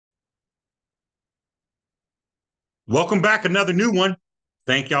Welcome back, another new one.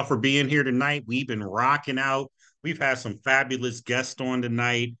 Thank y'all for being here tonight. We've been rocking out. We've had some fabulous guests on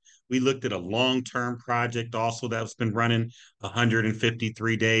tonight. We looked at a long-term project also that's been running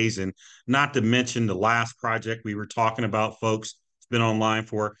 153 days. And not to mention the last project we were talking about, folks. It's been online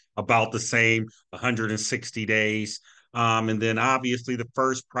for about the same 160 days. And then obviously the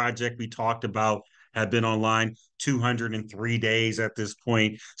first project we talked about had been online 203 days at this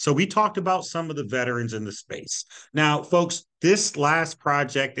point. So we talked about some of the veterans in the space. Now, folks, this last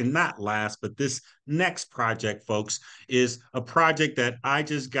project, and not last, but this next project, folks, is a project that I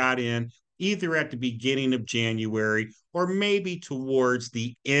just got in either at the beginning of January or maybe towards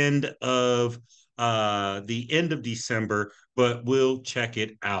the end of December, but we'll check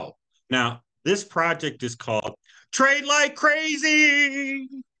it out. Now, this project is called Trade Like Crazy.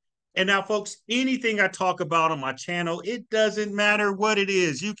 And now, folks, anything I talk about on my channel, it doesn't matter what it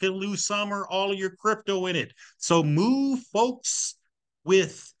is. You can lose some or all of your crypto in it. So move, folks,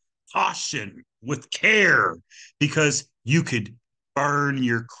 with caution, with care, because you could burn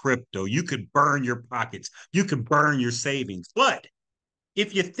your crypto. You could burn your pockets. You could burn your savings. But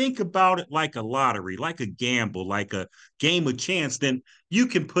if you think about it like a lottery, like a gamble, like a game of chance, then you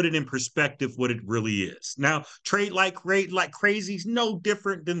can put it in perspective what it really is. Now, trade like crazy is no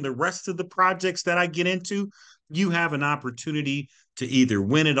different than the rest of the projects that I get into. You have an opportunity to either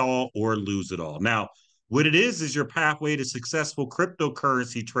win it all or lose it all. Now, what it is your pathway to successful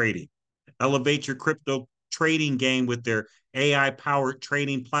cryptocurrency trading. Elevate your crypto trading game with their AI powered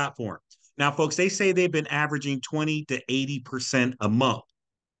trading platform. Now, folks, they say they've been averaging 20 to 80% a month.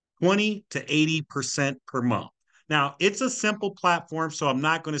 20 to 80% per month. Now, it's a simple platform, so I'm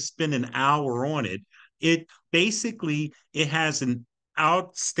not going to spend an hour on it. It basically it has an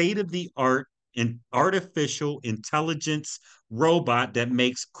out state of the art and artificial intelligence robot that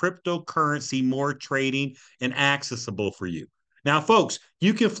makes cryptocurrency more trading and accessible for you. Now, folks,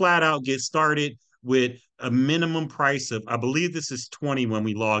 you can flat out get started with a minimum price of, I believe this is 20 when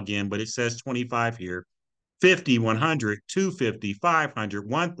we log in, but it says 25 here. 50, 100, 250, 500,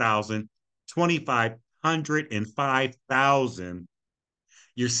 1,000, 2,500, and 5,000.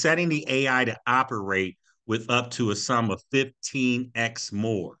 You're setting the AI to operate with up to a sum of 15x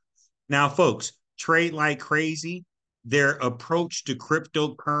more. Now, folks, trade like crazy. Their approach to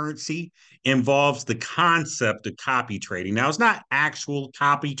cryptocurrency involves the concept of copy trading. Now, it's not actual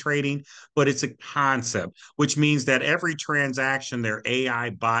copy trading, but it's a concept, which means that every transaction their AI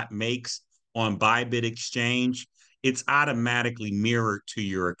bot makes on Bybit Exchange, it's automatically mirrored to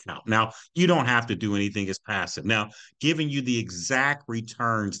your account. Now, you don't have to do anything as passive. Now, giving you the exact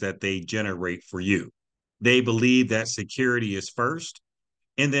returns that they generate for you. They believe that security is first.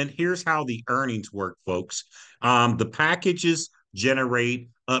 And then here's how the earnings work, folks. The packages generate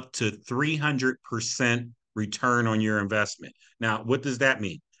up to 300% return on your investment. Now, what does that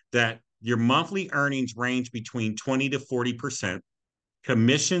mean? That your monthly earnings range between 20 to 40%.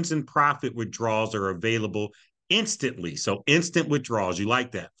 Commissions and profit withdrawals are available instantly. So instant withdrawals. You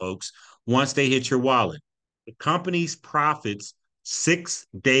like that, folks. Once they hit your wallet. The company's profits 6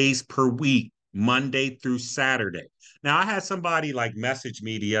 days per week, Monday through Saturday. Now, I had somebody like message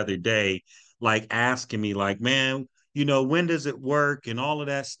me the other day, like asking me, like, man, when does it work and all of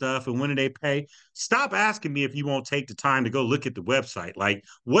that stuff? And when do they pay? Stop asking me if you won't take the time to go look at the website. Like,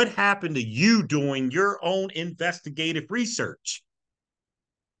 what happened to you doing your own investigative research?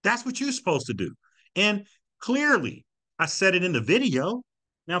 That's what you're supposed to do. And clearly, I said it in the video.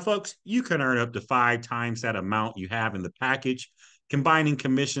 Now, folks, you can earn up to 5 times that amount you have in the package, combining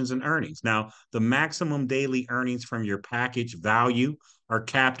commissions and earnings. Now, the maximum daily earnings from your package value are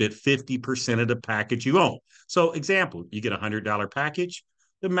capped at 50% of the package you own. So, example, you get a $100 package,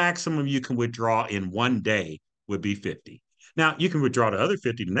 the maximum you can withdraw in one day would be 50. Now, you can withdraw the other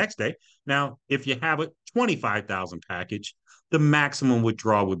 50 the next day. Now, if you have a 25,000 package, the maximum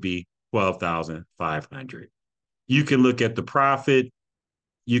withdrawal would be 12,500. You can look at the profit.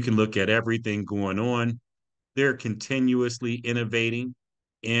 You can look at everything going on. They're continuously innovating.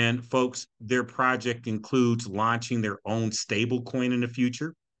 And folks, their project includes launching their own stable coin in the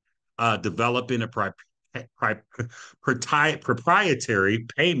future, developing a proprietary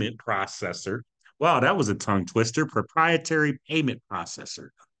payment processor. Wow, that was a tongue twister. Proprietary payment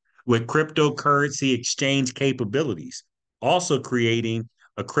processor with cryptocurrency exchange capabilities, also creating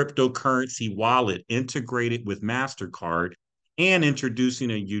a cryptocurrency wallet integrated with MasterCard and introducing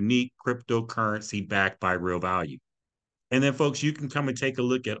a unique cryptocurrency backed by real value. And then, folks, you can come and take a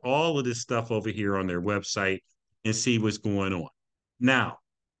look at all of this stuff over here on their website and see what's going on. Now,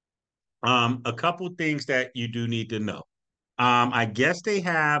 a couple of things that you do need to know. I guess they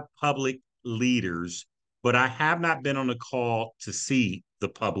have public leaders but I have not been on a call to see the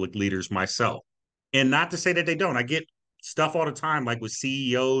public leaders myself. And not to say that they don't. I get stuff all the time, like with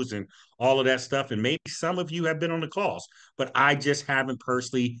CEOs and all of that stuff. And maybe some of you have been on the calls, but I just haven't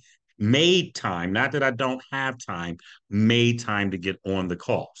personally made time, not that I don't have time, made time to get on the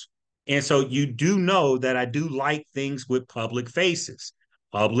calls. And so you do know that I do like things with public faces,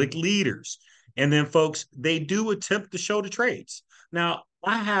 public leaders. And then folks, they do attempt to show the trades. Now,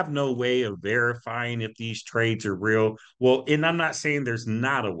 I have no way of verifying if these trades are real. Well, and I'm not saying there's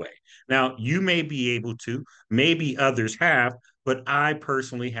not a way. Now, you may be able to, maybe others have, but I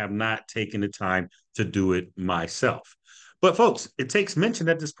personally have not taken the time to do it myself. But folks, it takes mention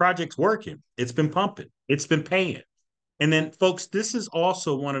that this project's working. It's been pumping. It's been paying. And then, folks, this is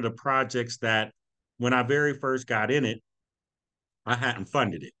also one of the projects that when I very first got in it, I hadn't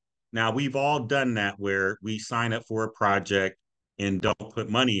funded it. Now, we've all done that where we sign up for a project and don't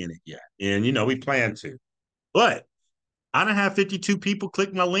put money in it yet. And, we plan to. But I don't have 52 people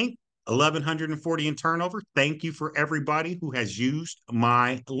click my link, 1,140 in turnover. Thank you for everybody who has used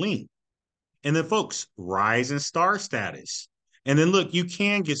my link. And then, folks, rise in star status. And then, look, you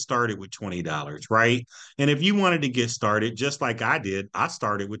can get started with $20, right? And if you wanted to get started, just like I did, I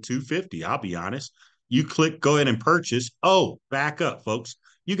started with $250. I'll be honest. You click, go ahead and purchase. Oh, back up, folks.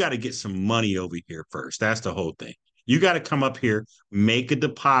 You got to get some money over here first. That's the whole thing. You got to come up here, make a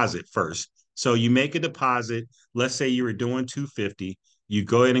deposit first. So you make a deposit. Let's say you were doing 250. You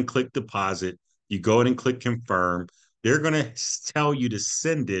go ahead and click deposit. You go ahead and click confirm. They're going to tell you to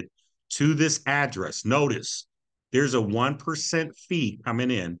send it to this address. Notice there's a 1% fee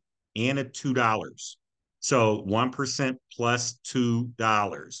coming in and a $2. So 1% plus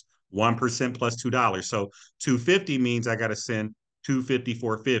 $2. 1% plus $2. So 250 means I got to send 250,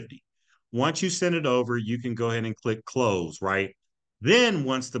 450. Once you send it over, you can go ahead and click close, right? Then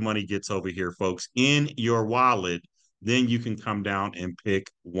once the money gets over here, folks, in your wallet, then you can come down and pick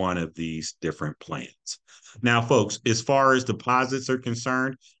one of these different plans. Now, folks, as far as deposits are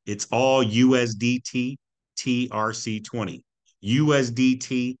concerned, it's all USDT TRC20.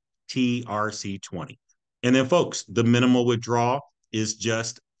 USDT TRC20. And then, folks, the minimal withdrawal is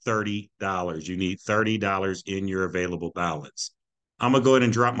just $30. You need $30 in your available balance. I'm going to go ahead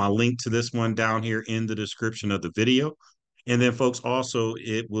and drop my link to this one down here in the description of the video. And then, folks, also,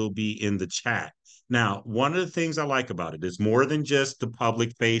 it will be in the chat. Now, one of the things I like about it is more than just the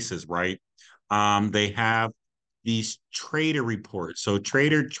public faces, right? They have these trader reports. So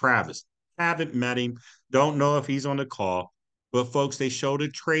Trader Travis, haven't met him, don't know if he's on the call, but folks, they show the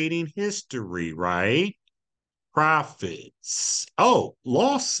trading history, right? Profits. Oh,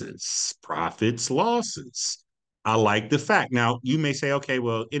 losses. Profits, losses. I like the fact. Now, you may say, okay,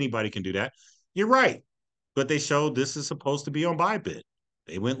 well, anybody can do that. You're right. But they showed this is supposed to be on Bybit.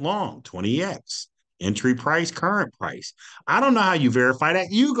 They went long, 20x. Entry price, current price. I don't know how you verify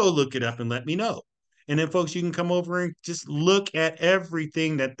that. You go look it up and let me know. And then, folks, you can come over and just look at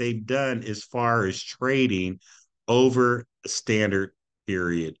everything that they've done as far as trading over a standard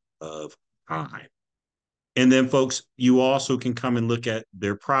period of time. And then, folks, you also can come and look at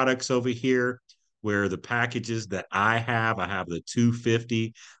their products over here, where the packages that I have the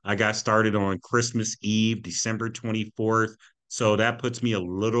 250. I got started on Christmas Eve, December 24th. So that puts me a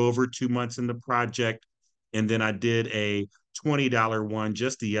little over 2 months in the project. And then I did a $20 one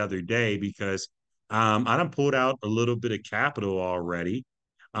just the other day because I done pulled out a little bit of capital already.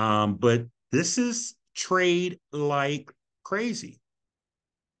 But this is trade like crazy.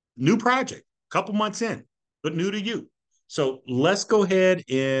 New project, couple months in, but new to you. So let's go ahead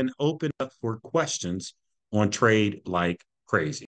and open up for questions on trade like crazy.